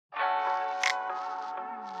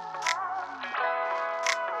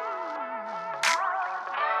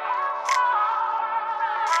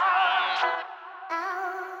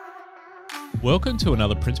Welcome to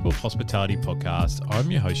another Principle of Hospitality podcast.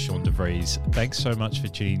 I'm your host, Sean DeVries. Thanks so much for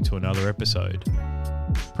tuning to another episode.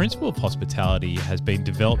 Principle of Hospitality has been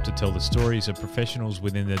developed to tell the stories of professionals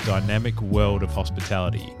within the dynamic world of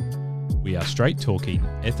hospitality. We are straight talking,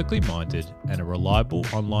 ethically minded, and a reliable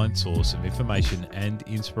online source of information and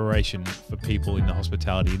inspiration for people in the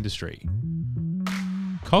hospitality industry.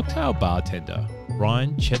 Cocktail bartender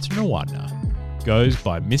Lyan Chetiyawardana goes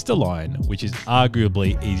by Mr. Lyan, which is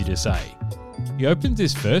arguably easy to say. He opened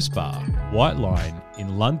his first bar, White Lyan,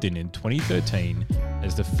 in London in 2013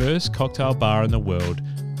 as the first cocktail bar in the world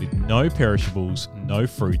with no perishables, no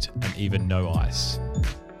fruit, and even no ice.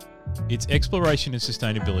 Its exploration and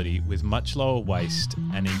sustainability with much lower waste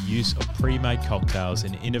and a use of pre-made cocktails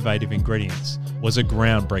and innovative ingredients was a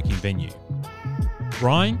groundbreaking venue.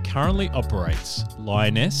 Lyan currently operates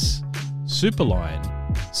Lioness, Super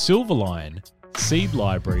Lyan, Silver Lyan, Seed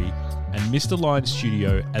Library, and Mr. Lyan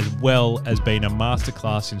Studio, as well as being a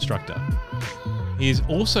masterclass instructor. He is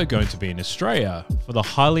also going to be in Australia for the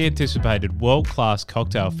highly anticipated world-class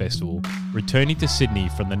cocktail festival, returning to Sydney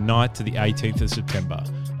from the 9th to the 18th of September,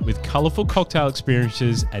 with colourful cocktail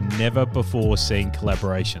experiences and never-before-seen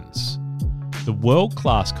collaborations. The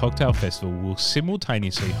world-class cocktail festival will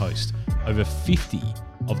simultaneously host over 50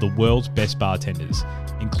 of the world's best bartenders,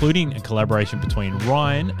 including a collaboration between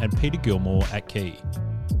Ryan and Peter Gilmore at Key.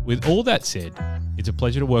 With all that said, it's a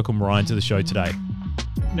pleasure to welcome Ryan to the show today.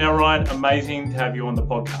 Now, Ryan, amazing to have you on the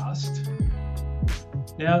podcast.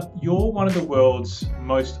 Now, you're one of the world's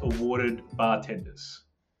most awarded bartenders.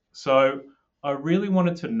 So I really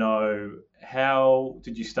wanted to know, how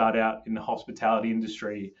did you start out in the hospitality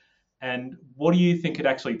industry, and what do you think it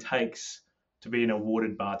actually takes to be an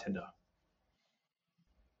awarded bartender?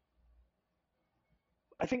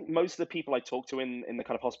 I think most of the people I talk to in the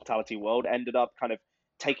kind of hospitality world ended up kind of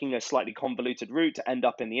taking a slightly convoluted route to end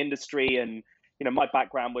up in the industry. And, you know, my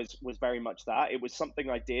background was very much that. It was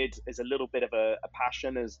something I did as a little bit of a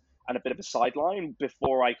passion and a bit of a sideline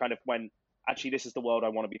before I kind of went, actually, this is the world I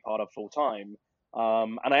want to be part of full time.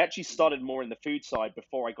 And I actually started more in the food side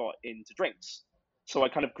before I got into drinks. So I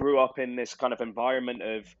kind of grew up in this kind of environment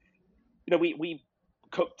of, you know, we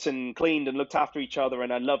cooked and cleaned and looked after each other,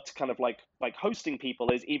 and I loved kind of like hosting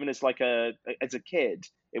people even as a kid.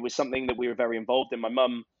 It was something that we were very involved in. My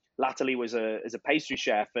mum latterly was a pastry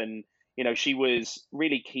chef, and you know, she was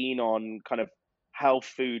really keen on kind of how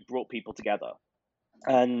food brought people together.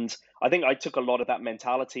 And I think I took a lot of that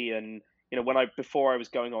mentality. And you know, before I was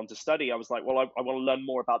going on to study, I was like, well, I want to learn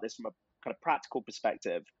more about this from a kind of practical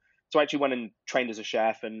perspective. So I actually went and trained as a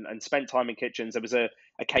chef and spent time in kitchens. There was a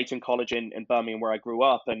catering college in Birmingham where I grew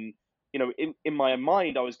up. And, you know, in my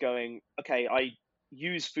mind, I was going, okay, I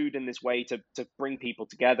use food in this way to bring people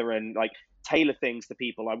together and like tailor things to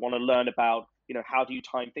people. I want to learn about, you know, how do you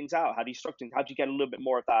time things out? How do you structure things? How do you get a little bit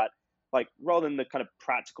more of that? Like, rather than the kind of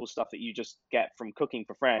practical stuff that you just get from cooking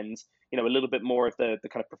for friends, you know, a little bit more of the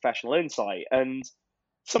kind of professional insight. And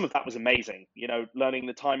some of that was amazing, you know, learning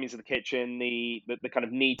the timings of the kitchen, the kind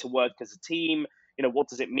of need to work as a team. You know, what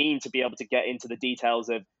does it mean to be able to get into the details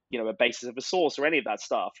of, you know, a basis of a sauce or any of that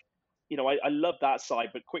stuff? You know, I love that side,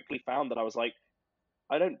 but quickly found that I was like,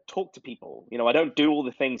 I don't talk to people, you know, I don't do all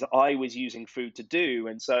the things that I was using food to do.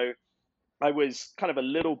 And so I was kind of a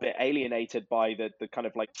little bit alienated by the kind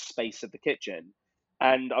of like space of the kitchen.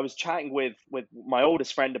 And I was chatting with my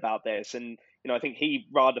oldest friend about this, and you know, I think he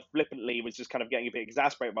rather flippantly was just kind of getting a bit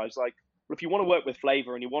exasperated. But I was like, well, if you want to work with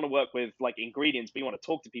flavor and you want to work with like ingredients, but you want to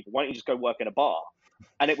talk to people, why don't you just go work in a bar?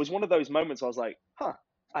 And it was one of those moments I was like, huh,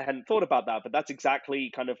 I hadn't thought about that, but that's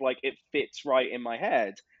exactly kind of like it fits right in my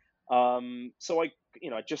head. So I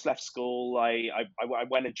just left school. I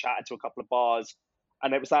went and chatted to a couple of bars,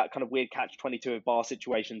 and it was that kind of weird catch-22 of bar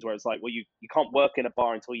situations where it's like, well, you can't work in a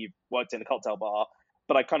bar until you've worked in a cocktail bar.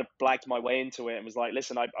 But I kind of blagged my way into it and was like,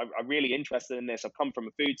 listen, I'm really interested in this. I've come from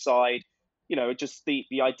a food side. You know, just the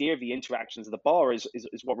idea of the interactions of the bar is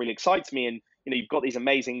what really excites me. And, you know, you've got these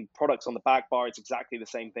amazing products on the back bar. It's exactly the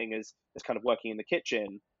same thing as kind of working in the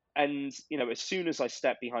kitchen. And, you know, as soon as I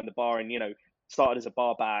stepped behind the bar and, you know, started as a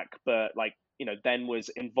bar back, but like, you know, then was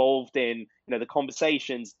involved in, you know, the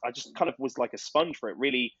conversations, I just kind of was like a sponge for it,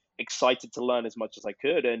 really excited to learn as much as I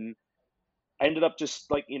could. And I ended up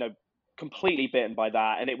just like, you know, completely bitten by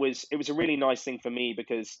that. And it was a really nice thing for me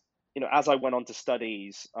because, you know, as I went on to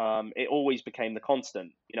studies, it always became the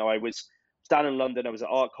constant. You know, I was down in London, I was at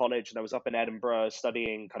art college, and I was up in Edinburgh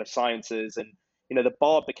studying kind of sciences. And, you know, the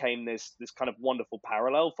bar became this kind of wonderful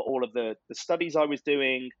parallel for all of the studies I was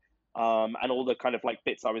doing, and all the kind of like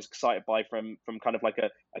bits I was excited by from kind of like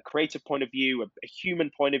a creative point of view, a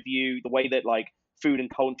human point of view, the way that like food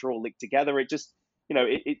and culture all linked together. It just,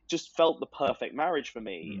 it just felt the perfect marriage for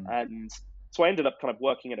me. Mm. And so I ended up kind of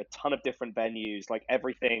working in a ton of different venues, like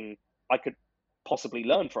everything I could possibly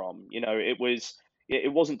learn from.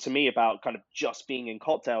 It wasn't to me about kind of just being in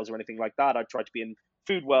cocktails or anything like that. I tried to be in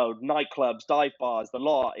food world, nightclubs, dive bars, the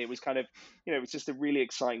lot. It was kind of, it was just a really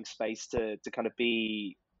exciting space to kind of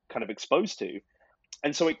be kind of exposed to.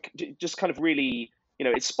 And so it just kind of really,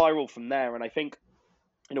 it spiraled from there. And I think,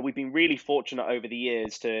 we've been really fortunate over the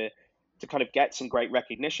years to kind of get some great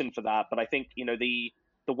recognition for that. But I think,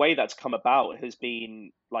 the way that's come about has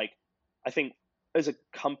been like, I think as a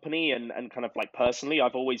company and kind of like personally,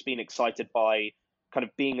 I've always been excited by kind of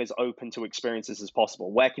being as open to experiences as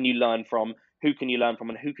possible. Where can you learn from? Who can you learn from?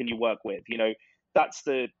 And who can you work with? That's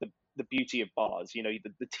the beauty of bars.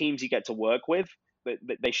 The teams you get to work with,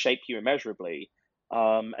 they shape you immeasurably.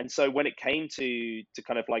 And so when it came to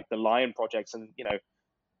kind of like the Lyan projects and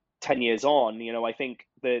 10 years on, I think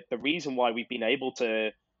the reason why we've been able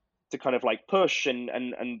to kind of like push and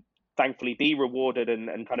thankfully be rewarded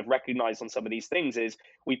and kind of recognized on some of these things is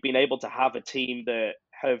we've been able to have a team that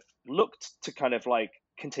have looked to kind of like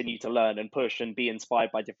continue to learn and push and be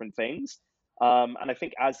inspired by different things. And I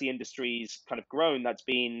think as the industry's kind of grown, that's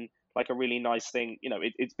been like a really nice thing.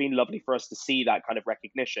 It's been lovely for us to see that kind of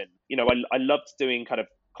recognition. I loved doing kind of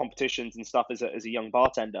competitions and stuff as a young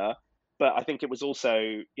bartender, but I think it was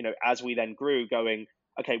also, as we then grew, going,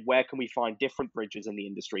 okay, where can we find different bridges in the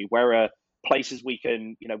industry? Where are places we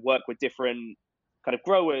can, work with different kind of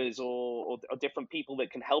growers or different people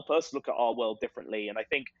that can help us look at our world differently? And I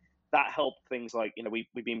think that helped things like,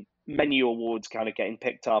 we've been menu awards kind of getting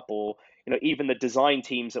picked up, or, even the design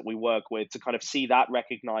teams that we work with to kind of see that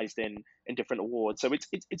recognized in different awards. So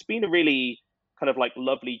it's been a really kind of like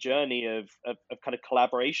lovely journey of kind of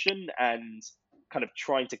collaboration and kind of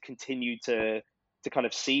trying to continue to kind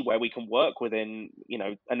of see where we can work within,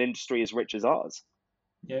 an industry as rich as ours.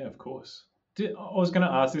 Yeah, of course. I was going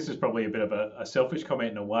to ask, this is probably a bit of a selfish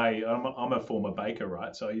comment in a way. I'm a former baker,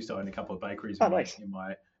 right? So I used to own a couple of bakeries Oh, in my nice. in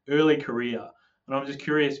my early career. And I'm just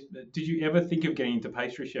curious, did you ever think of getting into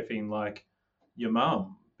pastry chefing like your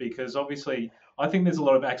mum? Because obviously, I think there's a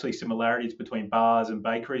lot of actually similarities between bars and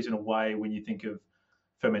bakeries in a way when you think of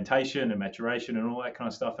fermentation and maturation and all that kind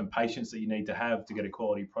of stuff and patience that you need to have to get a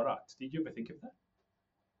quality product. Did you ever think of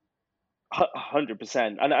that?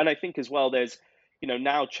 100%. And I think as well, there's,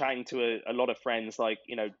 now chatting to a lot of friends, like,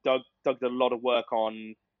 Doug did a lot of work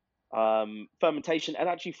on fermentation, and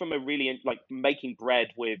actually from a really like making bread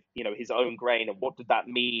with, his own grain, and what did that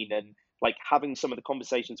mean? And like having some of the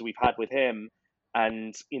conversations we've had with him,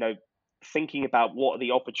 and, thinking about what are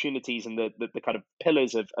the opportunities and the kind of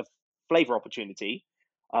pillars of flavor opportunity.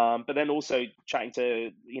 But then also chatting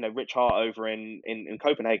to, Rich Hart over in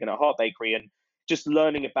Copenhagen at Hart Bakery, and just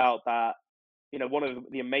learning about that. One of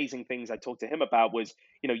the amazing things I talked to him about was,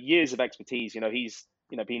 years of expertise. He's,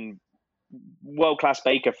 been world class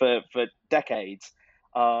baker for decades,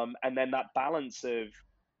 and then that balance of,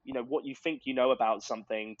 what you think you know about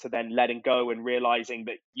something to then letting go and realizing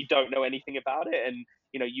that you don't know anything about it, and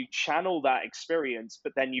you channel that experience,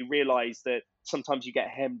 but then you realize that sometimes you get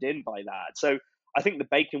hemmed in by that. So I think the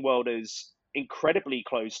baking world is incredibly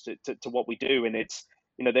close to what we do, and it's,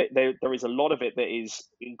 there is a lot of it that is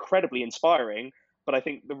incredibly inspiring. But I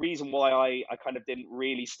think the reason why I kind of didn't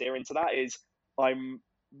really steer into that is I'm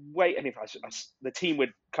way, and if the team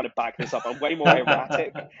would kind of back this up, I'm way more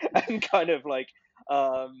erratic and kind of like,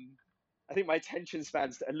 I think my attention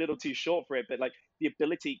span's a little too short for it, but like the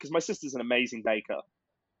ability, because my sister's an amazing baker,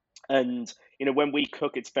 and when we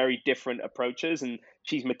cook, it's very different approaches, and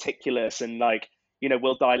she's meticulous, and like,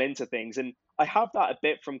 we'll dial into things. And I have that a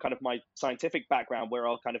bit from kind of my scientific background, where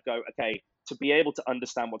I'll kind of go, okay, to be able to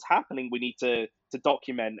understand what's happening, we need to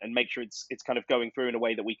document and make sure it's kind of going through in a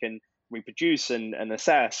way that we can reproduce and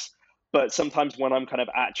assess. But sometimes when I'm kind of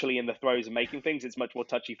actually in the throes of making things, it's much more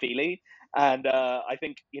touchy feely. And I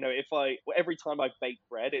think, if every time I've baked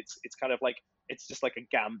bread, it's kind of like, it's just like a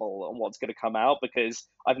gamble on what's going to come out, because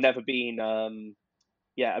I've never been,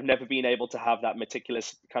 I've never been able to have that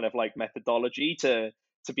meticulous kind of like methodology to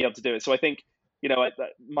be able to do it. So I think,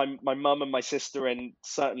 my mum and my sister and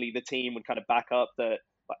certainly the team would kind of back up that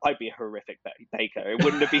I'd be a horrific baker. It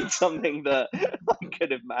wouldn't have been something that I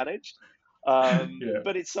could have managed. Yeah.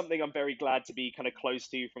 But it's something I'm very glad to be kind of close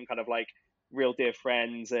to, from kind of like real dear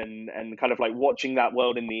friends, and kind of like watching that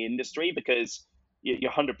world in the industry, because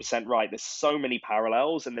you're 100% right. There's so many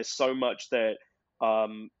parallels, and there's so much that,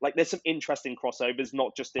 like, there's some interesting crossovers,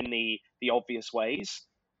 not just in the obvious ways.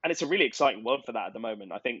 And it's a really exciting world for that at the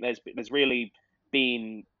moment. I think there's really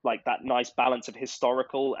been like that nice balance of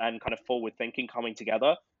historical and kind of forward thinking coming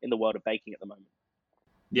together in the world of baking at the moment.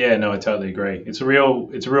 Yeah, no, I totally agree. It's a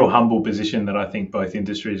real humble position that I think both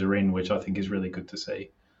industries are in, which I think is really good to see.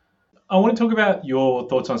 I want to talk about your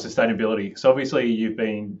thoughts on sustainability. So obviously you've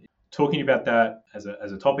been talking about that as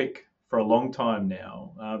a topic for a long time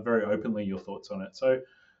now, very openly your thoughts on it. So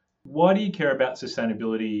why do you care about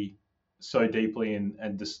sustainability so deeply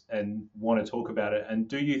and want to talk about it? And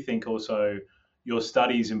do you think also your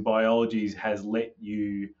studies in biology has let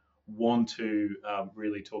you want to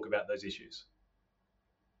really talk about those issues?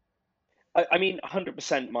 I mean,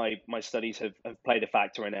 100% my studies have played a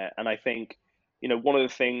factor in it. And I think, one of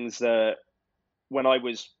the things that when I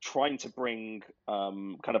was trying to bring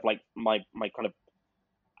kind of like my kind of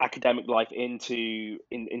academic life into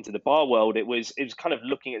the bar world, it was kind of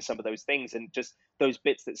looking at some of those things and just those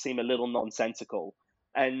bits that seem a little nonsensical.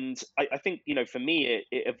 And I think, for me,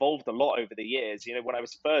 it evolved a lot over the years. When I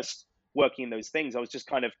was first working in those things, I was just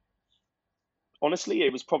kind of honestly,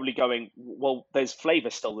 it was probably going, well, there's flavor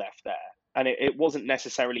still left there. And it wasn't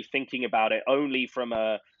necessarily thinking about it only from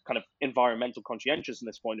a kind of environmental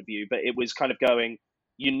conscientiousness point of view, but it was kind of going,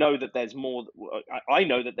 that there's more. I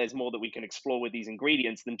know that there's more that we can explore with these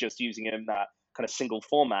ingredients than just using it in that kind of single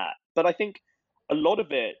format. But I think a lot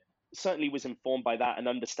of it certainly was informed by that and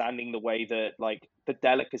understanding the way that, like, the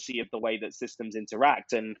delicacy of the way that systems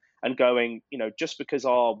interact, and going, just because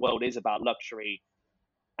our world is about luxury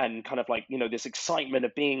and kind of like, this excitement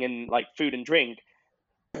of being in like food and drink,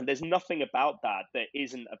 and there's nothing about that that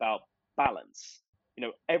isn't about balance.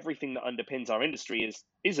 Everything that underpins our industry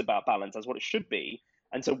is about balance. That's what it should be.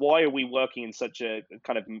 And so why are we working in such a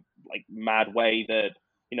kind of like mad way that,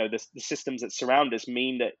 the systems that surround us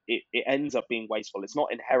mean that it ends up being wasteful? It's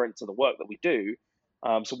not inherent to the work that we do.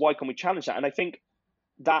 So why can we challenge that? And I think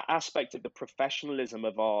that aspect of the professionalism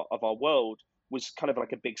of our world was kind of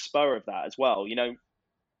like a big spur of that as well.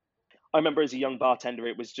 I remember as a young bartender,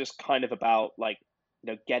 it was just kind of about like,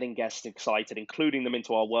 getting guests excited, including them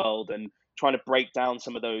into our world, and trying to break down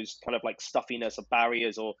some of those kind of like stuffiness of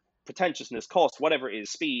barriers or pretentiousness, cost, whatever it is,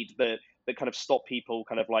 speed that kind of stop people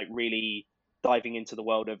kind of like really diving into the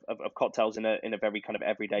world of cocktails in a very kind of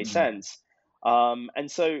everyday Mm. sense. And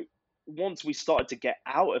so once we started to get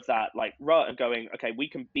out of that like rut and going, okay, we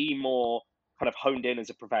can be more kind of honed in as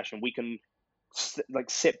a profession. We can like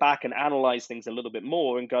sit back and analyze things a little bit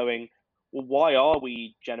more and going, well, why are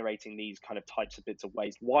we generating these kind of types of bits of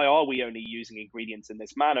waste? Why are we only using ingredients in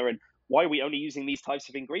this manner? And why are we only using these types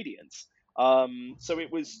of ingredients? So it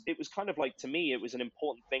was kind of like, to me, it was an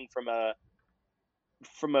important thing from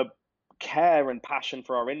a care and passion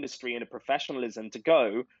for our industry and a professionalism to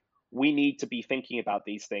go, we need to be thinking about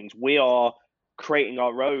these things. We are creating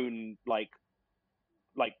our own like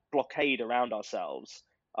blockade around ourselves.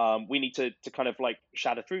 We need to kind of like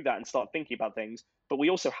shatter through that and start thinking about things, but we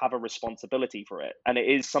also have a responsibility for it, and it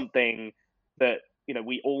is something that,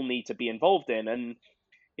 we all need to be involved in. And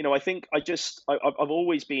I think I've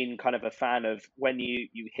always been kind of a fan of when you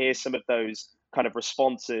hear some of those kind of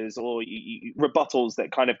responses or rebuttals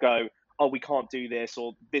that kind of go, oh, we can't do this,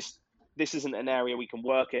 or this isn't an area we can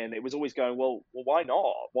work in. It was always going, well, why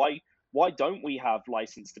not? Why don't we have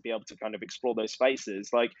license to be able to kind of explore those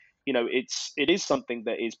spaces? Like, it is something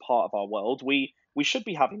that is part of our world. We should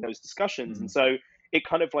be having those discussions. And Mm. so it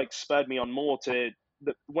kind of like spurred me on more to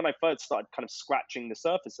when I first started kind of scratching the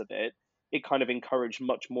surface of it, it kind of encouraged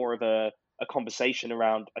much more of a conversation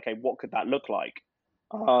around, okay, what could that look like?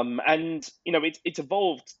 And it's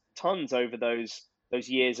evolved tons over those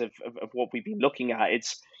years of what we've been looking at.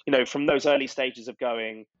 It's, from those early stages of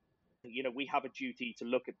going, we have a duty to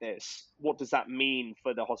look at this. What does that mean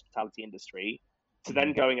for the hospitality industry? To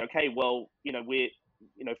then Mm. going, okay, well, we're,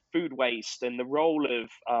 food waste and the role of,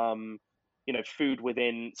 food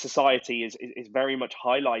within society is very much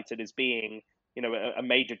highlighted as being, a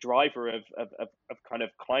major driver of kind of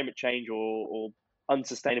climate change or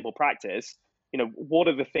unsustainable practice. What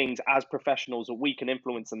are the things as professionals that we can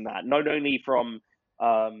influence in that, not only from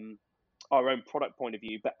um, our own product point of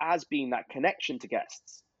view, but as being that connection to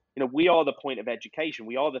guests. We are the point of education.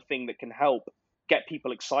 We are the thing that can help get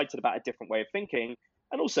people excited about a different way of thinking.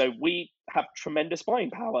 And also, we have tremendous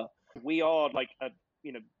buying power. We are like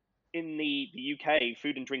you know, in the UK,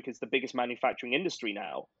 food and drink is the biggest manufacturing industry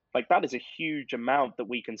now. Like, that is a huge amount that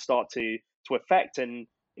we can start to affect. And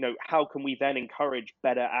how can we then encourage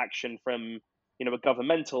better action from a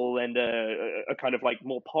governmental and a kind of like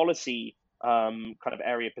more policy kind of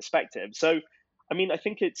area perspective? So, I mean, I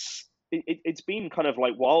think it's been kind of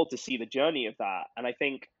like wild to see the journey of that. And I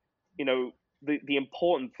think the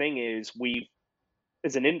important thing is, we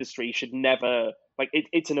as an industry should never, like,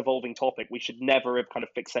 it's an evolving topic. We should never have kind of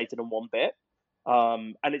fixated on one bit.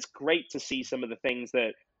 And it's great to see some of the things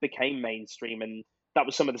that became mainstream, and that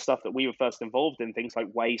was some of the stuff that we were first involved in, things like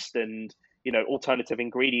waste and, alternative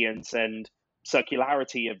ingredients and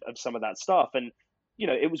circularity of some of that stuff. And,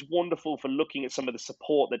 it was wonderful for looking at some of the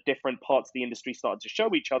support that different parts of the industry started to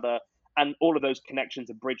show each other and all of those connections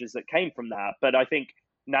and bridges that came from that. But I think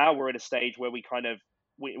now we're at a stage where we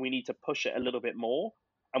need to push it a little bit more,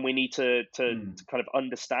 and we need to kind of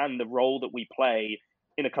understand the role that we play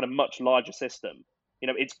in a kind of much larger system.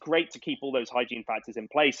 It's great to keep all those hygiene factors in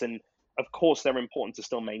place, and of course they're important to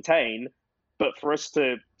still maintain, but for us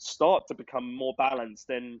to start to become more balanced,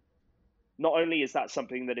 then not only is that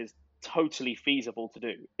something that is totally feasible to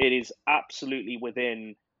do, it is absolutely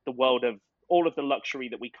within the world of all of the luxury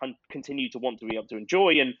that we continue to want to be able to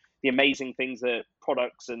enjoy, and the amazing things that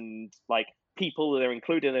products and like people that are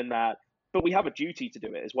included in that. But we have a duty to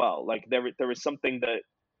do it as well. Like there is something that,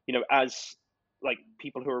 as like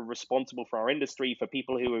people who are responsible for our industry, for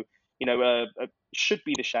people who, should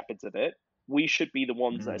be the shepherds of it, we should be the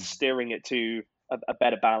ones that are steering it to a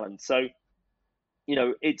better balance. So,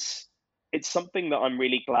 it's something that I'm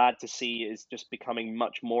really glad to see is just becoming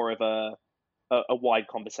much more of a wide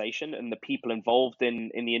conversation, and the people involved in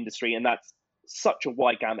the industry, and that's such a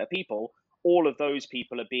wide gamut of people. All of those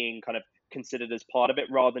people are being kind of considered as part of it,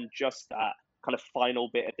 rather than just that kind of final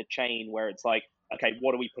bit of the chain where it's like, okay,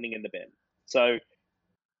 what are we putting in the bin? So,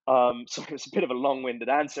 so it's a bit of a long-winded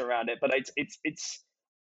answer around it, but it's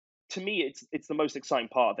to me, it's the most exciting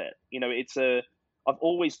part of it. I've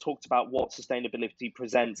always talked about what sustainability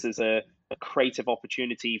presents as a creative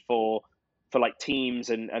opportunity for like teams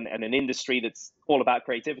and an industry that's all about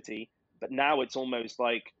creativity. But now it's almost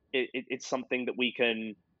like it's something that we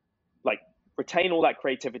can like retain all that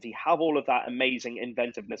creativity, have all of that amazing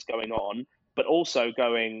inventiveness going on, but also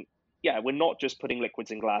going, yeah, we're not just putting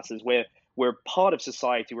liquids in glasses. We're part of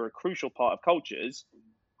society. We're a crucial part of cultures.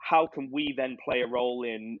 How can we then play a role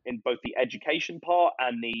in both the education part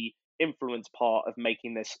and the influence part of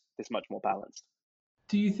making this much more balanced?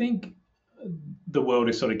 Do you think the world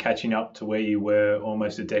is sort of catching up to where you were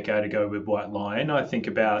almost a decade ago with White Lion? I think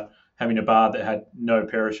about having a bar that had no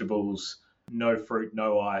perishables, no fruit,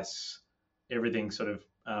 no ice, everything sort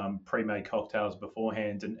of pre-made cocktails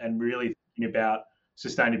beforehand, and really thinking about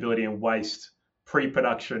sustainability and waste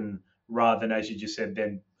pre-production rather than, as you just said,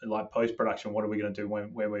 then like post-production, what are we going to do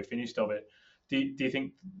when we're finished of it? Do you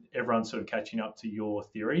think everyone's sort of catching up to your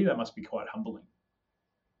theory? That must be quite humbling.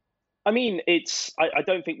 I mean, I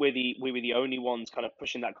don't think we were the only ones kind of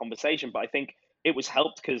pushing that conversation, but I think it was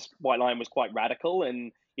helped because White Lion was quite radical,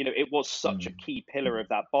 and it was such a key pillar of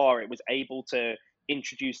that bar. It was able to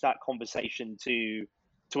introduce that conversation to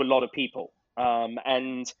a lot of people,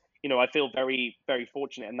 and I feel very very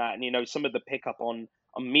fortunate in that. And some of the pickup on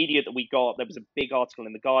media that we got, there was a big article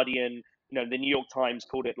in the Guardian. The New York Times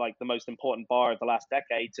called it like the most important bar of the last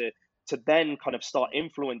decade. To then kind of start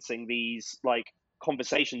influencing these like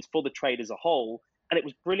conversations for the trade as a whole. And it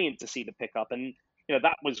was brilliant to see the pickup. And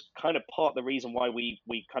that was kind of part of the reason why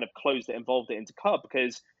we kind of closed it, involved it into Cub,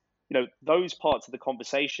 because those parts of the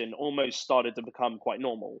conversation almost started to become quite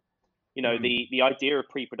normal. The idea of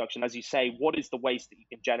pre-production, as you say, what is the waste that you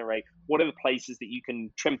can generate? What are the places that you can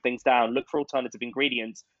trim things down? Look for alternative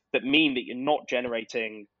ingredients that mean that you're not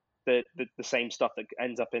generating the same stuff that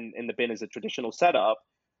ends up in the bin as a traditional setup.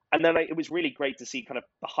 And then it was really great to see kind of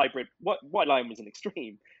the hybrid. White Lion was an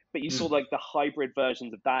extreme, but you saw like the hybrid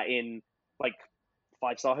versions of that in like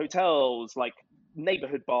 5-star hotels, like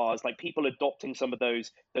neighborhood bars, like people adopting some of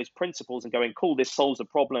those principles and going, cool, this solves a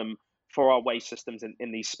problem for our waste systems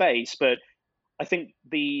in these space. But I think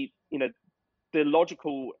the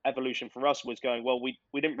logical evolution for us was going, well, we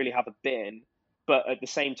didn't really have a bin, but at the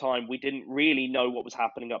same time, we didn't really know what was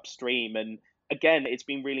happening upstream. And again, it's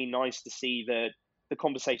been really nice to see that the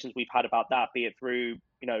conversations we've had about that, be it through,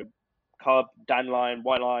 Cub, Dandelion,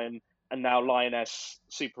 White Lion, and now Lioness,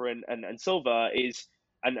 Super, and Silver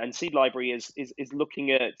and Seed Library is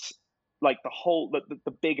looking at like the whole,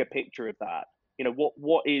 the bigger picture of that.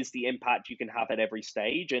 What is the impact you can have at every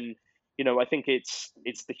stage? And, I think it's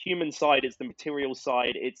the human side, it's the material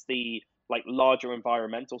side, it's the like larger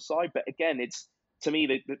environmental side. But again, it's, to me,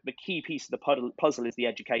 the key piece of the puzzle is the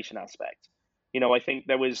education aspect. I think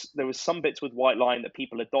there was some bits with White Lion that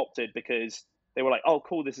people adopted because they were like, oh,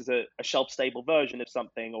 cool, this is a shelf stable version of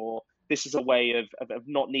something, or this is a way of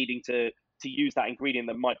not needing to use that ingredient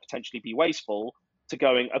that might potentially be wasteful, to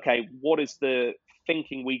going, okay, what is the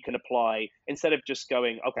thinking we can apply instead of just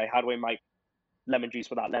going, okay, how do we make lemon juice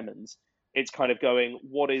without lemons? It's kind of going,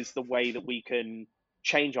 what is the way that we can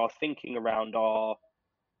change our thinking around our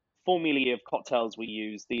formulae of cocktails we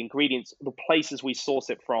use, the ingredients, the places we source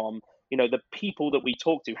it from, the people that we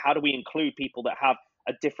talk to? How do we include people that have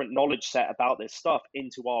a different knowledge set about this stuff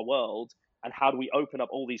into our world, and how do we open up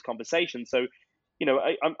all these conversations? So,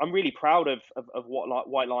 I'm really proud of what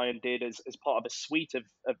White Lion did as part of a suite of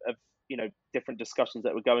different discussions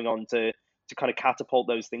that were going on to kind of catapult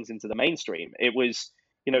those things into the mainstream. It was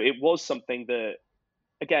something that,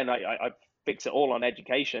 again, I fix it all on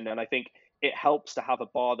education, and I think it helps to have a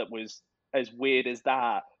bar that was as weird as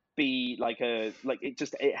that be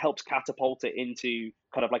it helps catapult it into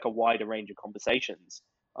kind of like a wider range of conversations.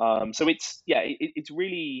 So it's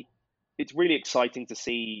really exciting to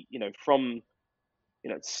see, from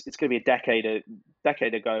it's going to be a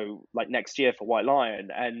decade ago, like next year for White Lion,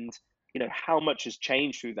 and how much has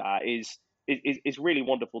changed through that is really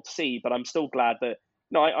wonderful to see. But I'm still glad that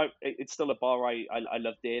no, it's still a bar I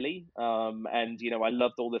love dearly, and I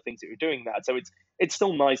loved all the things that you're doing that. So it's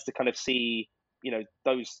still nice to kind of see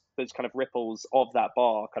those kind of ripples of that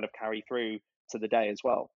bar kind of carry through to the day as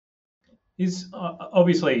well. Is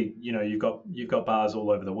obviously, you've got bars all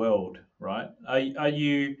over the world, right? Are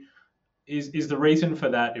you is the reason for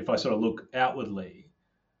that, if I sort of look outwardly,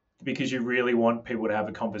 because you really want people to have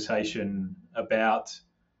a conversation about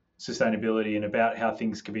sustainability and about how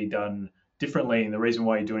things can be done differently, and the reason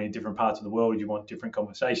why you're doing it in different parts of the world, you want different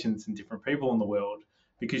conversations and different people in the world,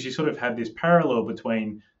 because you sort of have this parallel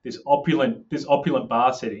between this opulent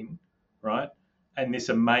bar setting, right, and this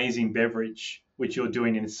amazing beverage which you're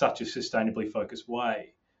doing in such a sustainably focused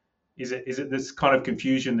way. Is it this kind of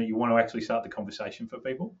confusion that you want to actually start the conversation for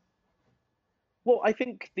people? Well, I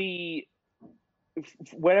think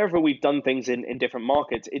wherever we've done things in different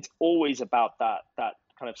markets, it's always about that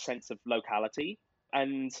kind of sense of locality.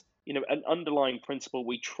 And an underlying principle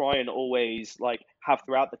we try and always like have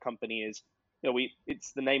throughout the company is, we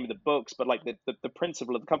it's the name of the books, but like the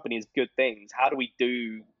principle of the company is good things. How do we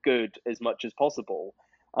do good as much as possible?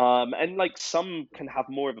 And like some can have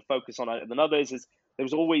more of a focus on it than others. Is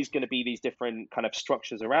There's always going to be these different kind of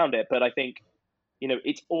structures around it, but I think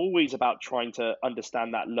it's always about trying to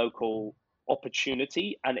understand that local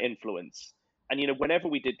opportunity and influence. And whenever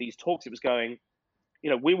we did these talks, it was going,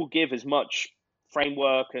 we will give as much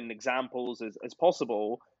framework and examples as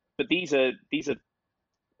possible, but these are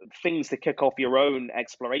things to kick off your own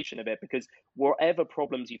exploration of it, because whatever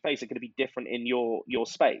problems you face are going to be different in your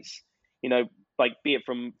space. Like, be it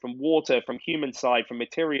from water, from human side, from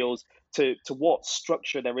materials, to what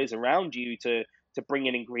structure there is around you to bring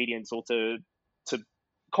in ingredients, or to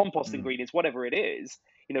compost Mm. ingredients, whatever it is.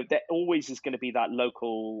 There always is going to be that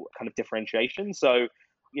local kind of differentiation. So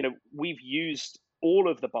we've used all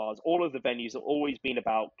of the bars, all of the venues have always been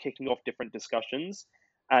about kicking off different discussions.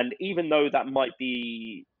 And even though that might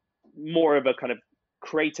be more of a kind of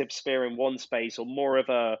creative sphere in one space, or more of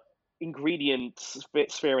a ingredient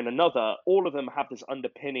sphere in another, all of them have this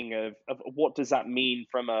underpinning of what does that mean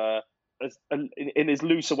from in as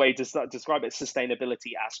loose a way to describe it,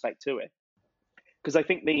 sustainability aspect to it. Because I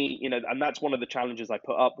think and that's one of the challenges I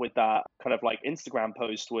put up with that kind of like Instagram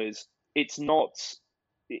post was, it's not,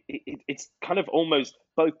 it's kind of almost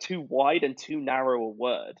both too wide and too narrow a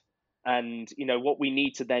word. And what we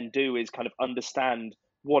need to then do is kind of understand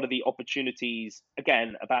what are the opportunities,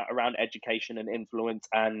 again, about around education and influence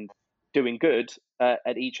and doing good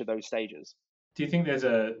at each of those stages. Do you think there's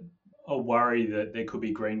a worry that there could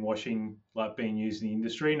be greenwashing like being used in the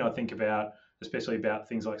industry? And I think about, especially about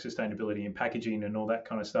things like sustainability and packaging and all that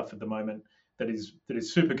kind of stuff at the moment, that is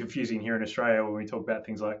super confusing here in Australia when we talk about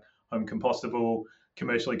things like home compostable,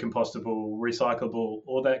 commercially compostable, recyclable,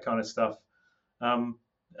 all that kind of stuff. Um,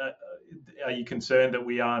 uh, are you concerned that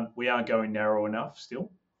we aren't going narrow enough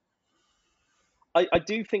still? I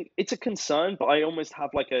do think it's a concern, but I almost have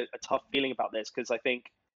like a tough feeling about this, because I think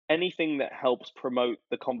anything that helps promote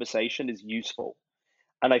the conversation is useful.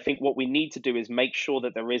 And I think what we need to do is make sure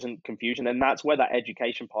that there isn't confusion. And that's where that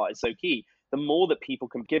education part is so key. The more that people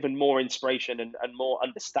can give, and more inspiration and more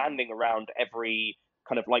understanding around every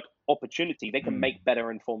kind of like opportunity, they can Mm. make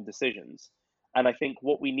better informed decisions. And I think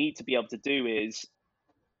what we need to be able to do is,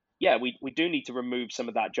 yeah, we do need to remove some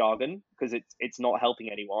of that jargon, because it's not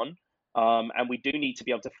helping anyone. And we do need to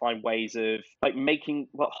be able to find ways of like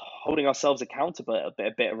holding ourselves accountable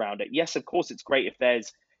a bit around it. Yes, of course, it's great if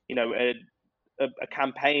there's a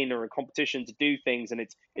campaign or a competition to do things, and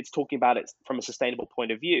it's talking about it from a sustainable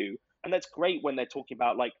point of view. And that's great when they're talking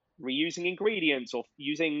about like reusing ingredients or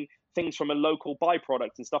using things from a local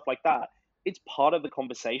byproduct and stuff like that. It's part of the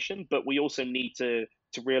conversation, but we also need to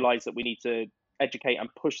realize that we need to educate and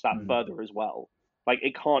push that Mm. further as well. Like,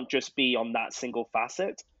 it can't just be on that single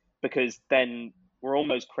facet, because then we're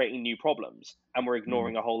almost creating new problems and we're Mm.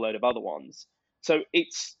 ignoring a whole load of other ones. So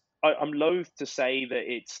I'm loath to say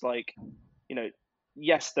that it's like, you know,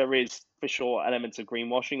 yes, there is for sure elements of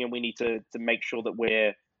greenwashing, and we need to make sure that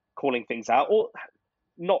we're calling things out, or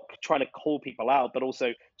not trying to call people out, but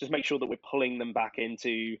also just make sure that we're pulling them back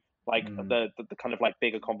into like Mm. the kind of like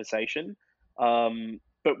bigger conversation.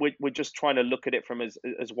 But we're just trying to look at it from as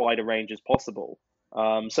wide a range as possible.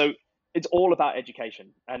 So it's all about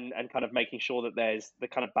education and kind of making sure that there's the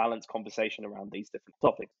kind of balanced conversation around these different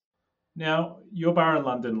topics. Now, your bar in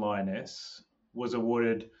London, Lioness, was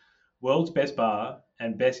awarded World's Best Bar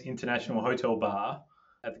and Best International Hotel Bar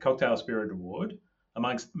at the Cocktail Spirit Award,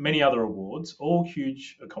 amongst many other awards, all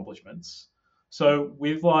huge accomplishments. So,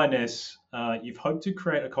 with Lioness, you've hoped to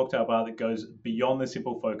create a cocktail bar that goes beyond the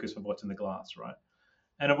simple focus of what's in the glass, right?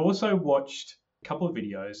 And I've also watched a couple of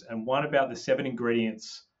videos and one about the 7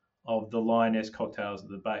 ingredients of the Lioness cocktails at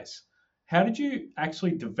the base. How did you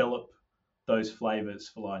actually develop those flavors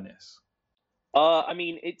for Lioness? I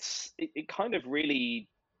mean, it kind of really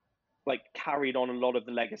like carried on a lot of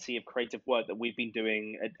the legacy of creative work that we've been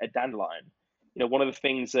doing at Dandelion. One of the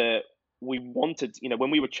things that we wanted,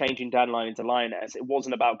 when we were changing Dandelion into Lioness, it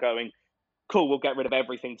wasn't about going, cool, we'll get rid of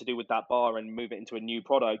everything to do with that bar and move it into a new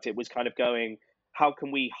product. It was kind of going, how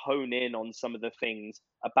can we hone in on some of the things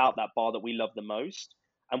about that bar that we love the most?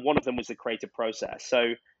 And one of them was the creative process.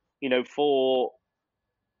 So, for,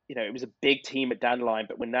 it was a big team at Dandelion,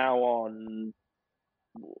 but we're now on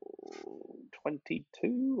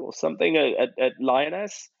 22 or something at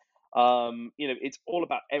Lioness. It's all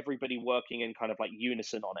about everybody working in kind of like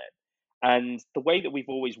unison on it. And the way that we've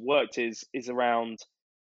always worked is around,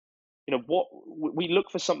 what we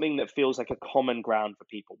look for something that feels like a common ground for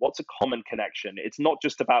people. What's a common connection? It's not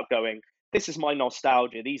just about going, this is my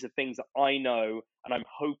nostalgia. These are things that I know, and I'm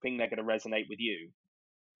hoping they're going to resonate with you.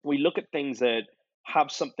 We look at things that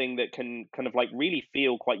have something that can kind of like really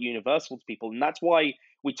feel quite universal to people. And that's why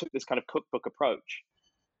we took this kind of cookbook approach,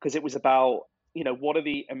 because it was about, what are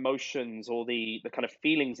the emotions or the kind of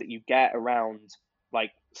feelings that you get around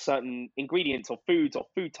like certain ingredients or foods or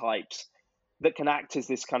food types that can act as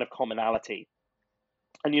this kind of commonality.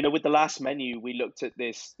 And with the last menu, we looked at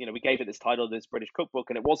this, we gave it this title, this British cookbook,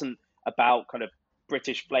 and it wasn't about kind of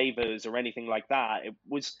British flavors or anything like that. It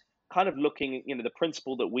was kind of looking, the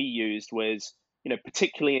principle that we used was,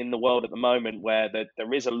 particularly in the world at the moment where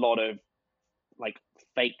there is a lot of like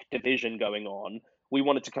fake division going on, we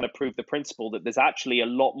wanted to kind of prove the principle that there's actually a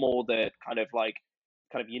lot more that kind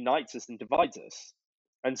of unites us and divides us.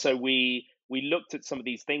 And so we looked at some of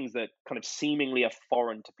these things that kind of seemingly are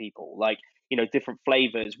foreign to people, like different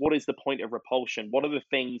flavors. What is the point of repulsion? What are the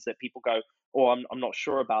things that people go, oh, I'm not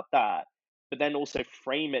sure about that? But then also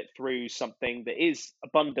frame it through something that is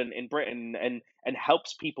abundant in Britain and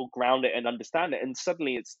helps people ground it and understand it. And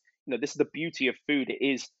suddenly it's, this is the beauty of food. It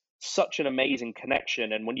is such an amazing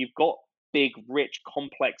connection. And when you've got big, rich,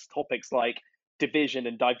 complex topics like division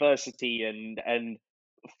and diversity and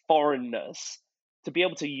foreignness, to be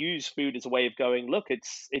able to use food as a way of going, look,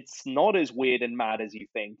 it's not as weird and mad as you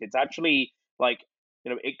think. It's actually like,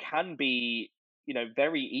 it can be,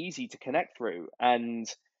 very easy to connect through. And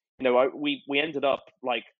we ended up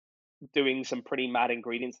like doing some pretty mad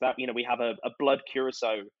ingredients that, we have a blood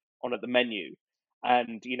curacao on at the menu.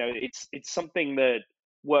 And, it's something that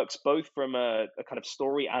works both from a kind of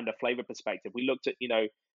story and a flavor perspective. We looked at,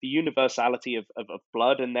 the universality of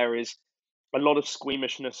blood, and there is a lot of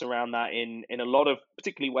squeamishness around that in a lot of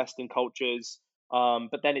particularly Western cultures.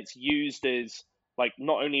 But then it's used as like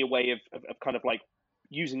not only a way of kind of like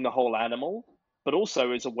using the whole animal, but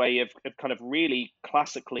also as a way of kind of really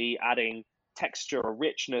classically adding texture or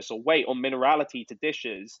richness or weight or minerality to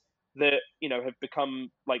dishes that have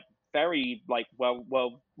become like very like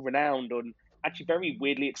well renowned and actually very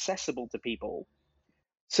weirdly accessible to people.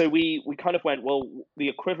 So we kind of went, well, the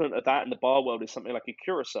equivalent of that in the bar world is something like a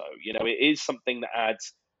curacao. It is something that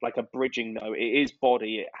adds like a bridging note. It is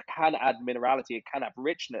body. It can add minerality. It can have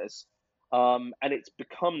richness. And it's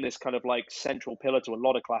become this kind of like central pillar to a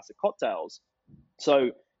lot of classic cocktails.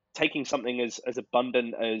 So taking something as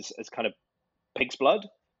abundant as kind of pig's blood,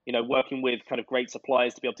 working with kind of great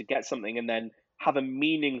suppliers to be able to get something and then have a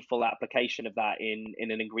meaningful application of that in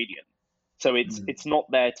an ingredient. So Mm. it's not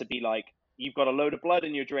there to be like, you've got a load of blood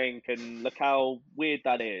in your drink and look how weird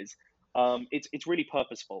that is. It's really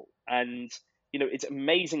purposeful. And it's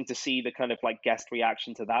amazing to see the kind of like guest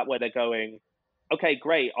reaction to that, where they're going, okay,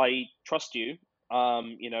 great, I trust you.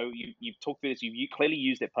 You've talked through this, you clearly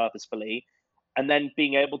used it purposefully, and then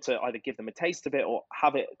being able to either give them a taste of it or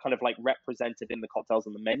have it kind of like represented in the cocktails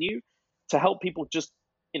on the menu to help people just,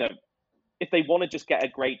 if they want to just get a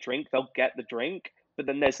great drink, they'll get the drink. But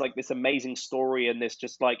then there's like this amazing story and this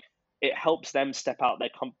just like it helps them step out their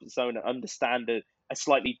comfort zone and understand a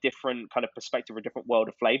slightly different kind of perspective, a different world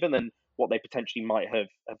of flavor than what they potentially might have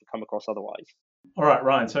come across otherwise. All right,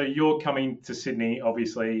 Ryan. So you're coming to Sydney,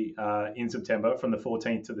 obviously, in September from the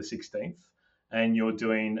 14th to the 16th, and you're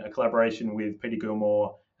doing a collaboration with Peter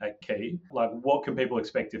Gilmore at Key. Like, what can people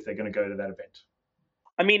expect if they're going to go to that event?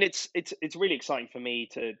 I mean, it's really exciting for me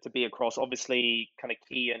to be across, obviously, kind of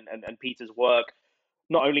Key and Peter's work,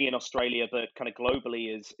 not only in Australia but kind of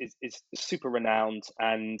globally is super renowned,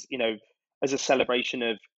 and as a celebration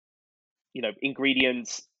of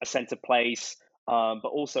ingredients, a sense of place, but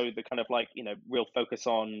also the kind of like real focus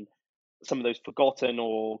on some of those forgotten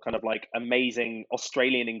or kind of like amazing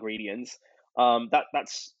Australian ingredients.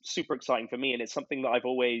 That's super exciting for me, and it's something that I've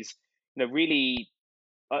always really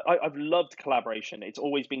I've loved collaboration. It's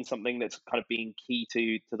always been something that's kind of been key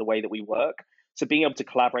to the way that we work. So being able to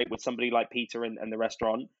collaborate with somebody like Peter and the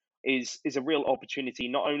restaurant is a real opportunity,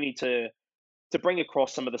 not only to bring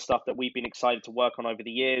across some of the stuff that we've been excited to work on over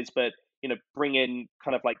the years, but bring in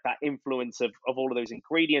kind of like that influence of all of those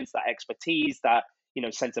ingredients, that expertise, that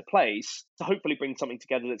sense of place, to hopefully bring something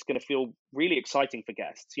together that's going to feel really exciting for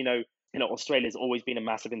guests. Australia's always been a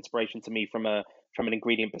massive inspiration to me from an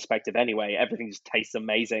ingredient perspective. Anyway, everything just tastes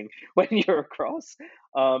amazing when you're across.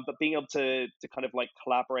 But being able to kind of like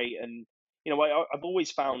collaborate, and I've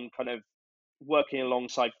always found kind of working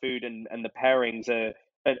alongside food and the pairings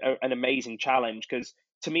an amazing challenge, because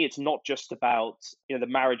to me it's not just about the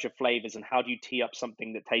marriage of flavors and how do you tee up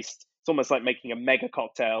something that tastes. It's almost like making a mega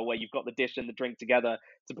cocktail where you've got the dish and the drink together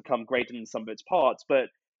to become greater than some of its parts, but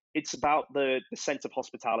it's about the sense of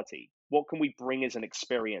hospitality. What can we bring as an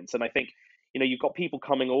experience? And I think you've got people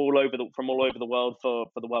coming from all over the world for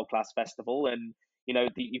the World Class Festival, and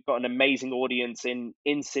you've got an amazing audience in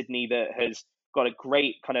Sydney that has got a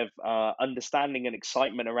great kind of understanding and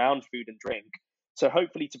excitement around food and drink. So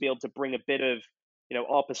hopefully to be able to bring a bit of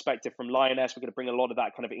our perspective from Lioness, we're going to bring a lot of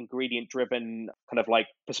that kind of ingredient driven kind of like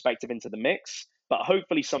perspective into the mix, but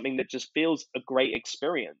hopefully something that just feels a great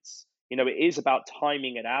experience. It is about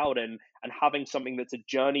timing it out and having something that's a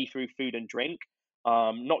journey through food and drink,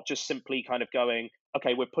 not just simply kind of going,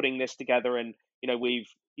 okay, we're putting this together and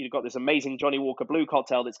you've got this amazing Johnny Walker Blue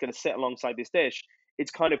cocktail that's going to sit alongside this dish.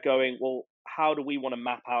 It's kind of going, well, how do we want to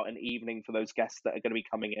map out an evening for those guests that are going to be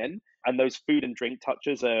coming in? And those food and drink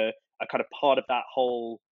touches are kind of part of that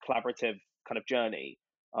whole collaborative kind of journey.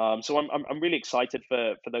 So I'm really excited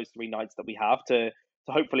for those 3 nights that we have to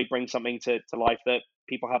hopefully bring something to life that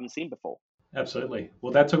people haven't seen before. Absolutely.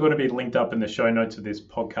 Well, that's all going to be linked up in the show notes of this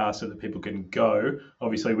podcast so that people can go.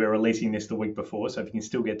 Obviously, we're releasing this the week before, so if you can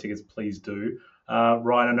still get tickets, please do.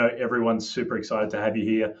 Ryan, I know everyone's super excited to have you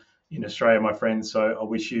here in Australia, my friend. So I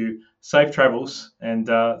wish you safe travels, and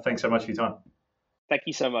thanks so much for your time. Thank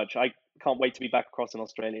you so much. I can't wait to be back across in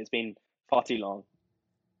Australia. It's been far too long.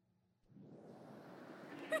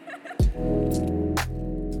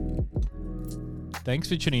 Thanks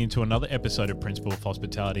for tuning into another episode of Principle of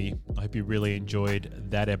Hospitality. I hope you really enjoyed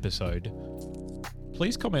that episode.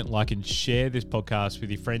 Please comment, like, and share this podcast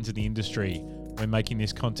with your friends in the industry. We're making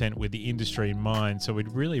this content with the industry in mind, so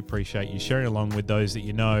we'd really appreciate you sharing along with those that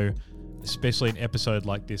you know, especially an episode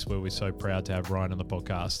like this where we're so proud to have Ryan on the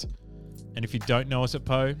podcast. And if you don't know us at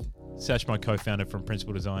Poe, Sash, my co-founder from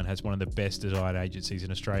Principle Design, has one of the best design agencies in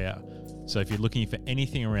Australia. So if you're looking for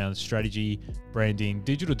anything around strategy, branding,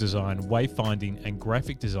 digital design, wayfinding, and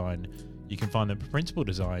graphic design, you can find them at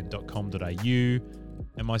principledesign.com.au,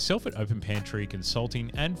 and myself at Open Pantry Consulting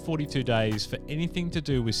and 42 Days for anything to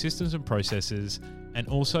do with systems and processes, and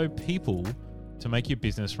also people to make your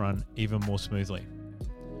business run even more smoothly.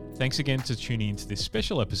 Thanks again for tuning into this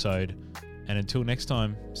special episode, and until next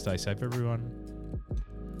time, stay safe, everyone.